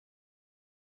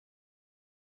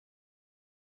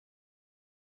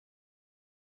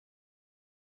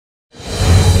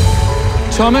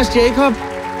Thomas Jacob,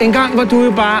 engang var du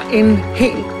jo bare en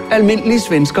helt almindelig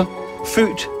svensker.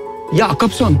 Født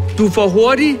Jakobsson. Du får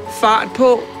hurtig fart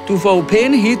på, du får jo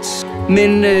pæne hits,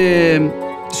 men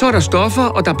så er der stoffer,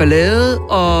 og der er ballade,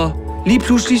 og lige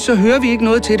pludselig så hører vi ikke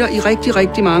noget til dig i rigtig,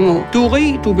 rigtig mange år. Du er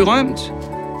rig, du er berømt,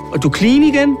 og du er clean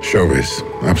igen. Showbiz,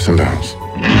 ups and downs.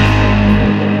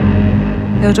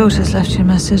 Your daughter's left you a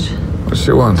message. What does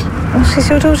she want? Well, she's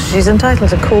your daughter. She's entitled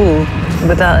to call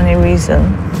without any reason.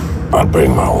 I'll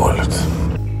bring my wallet.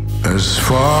 As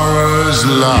far as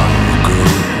love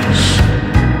goes,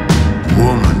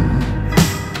 woman,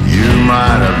 you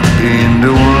might have been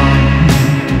the one.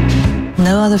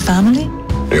 No other family?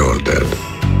 They're all dead.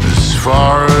 As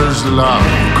far as love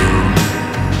goes.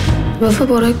 Hvorfor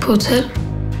bor du ikke på hotel?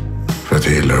 For at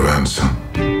jeg gillar at være ensam.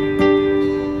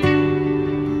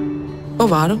 Hvor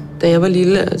var du, da jeg var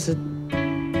lille? Altså,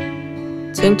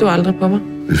 tænkte du aldrig på mig?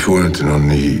 Vi får inte någon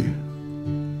ny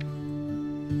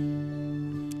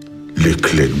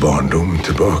lycklig barndom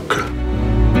tillbaka.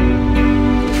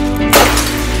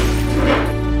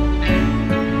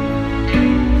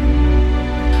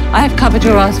 I've covered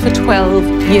your ass for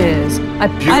 12 years.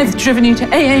 I've driven you to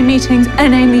AA meetings,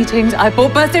 NA meetings. I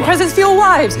bought birthday presents for your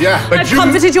wives. Yeah, but I've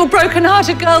comforted your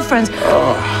broken-hearted girlfriends.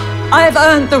 I have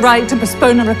earned the right to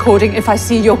postpone a recording if I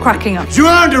see you're cracking up. You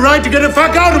earned the right to get the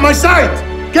fuck out of my sight!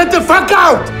 Get the fuck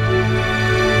out!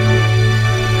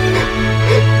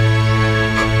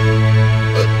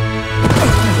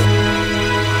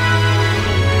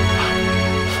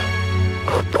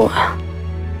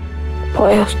 Bor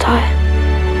jeg hos dig?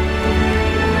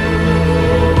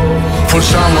 For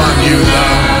someone you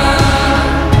love.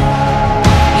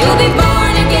 You'll be born.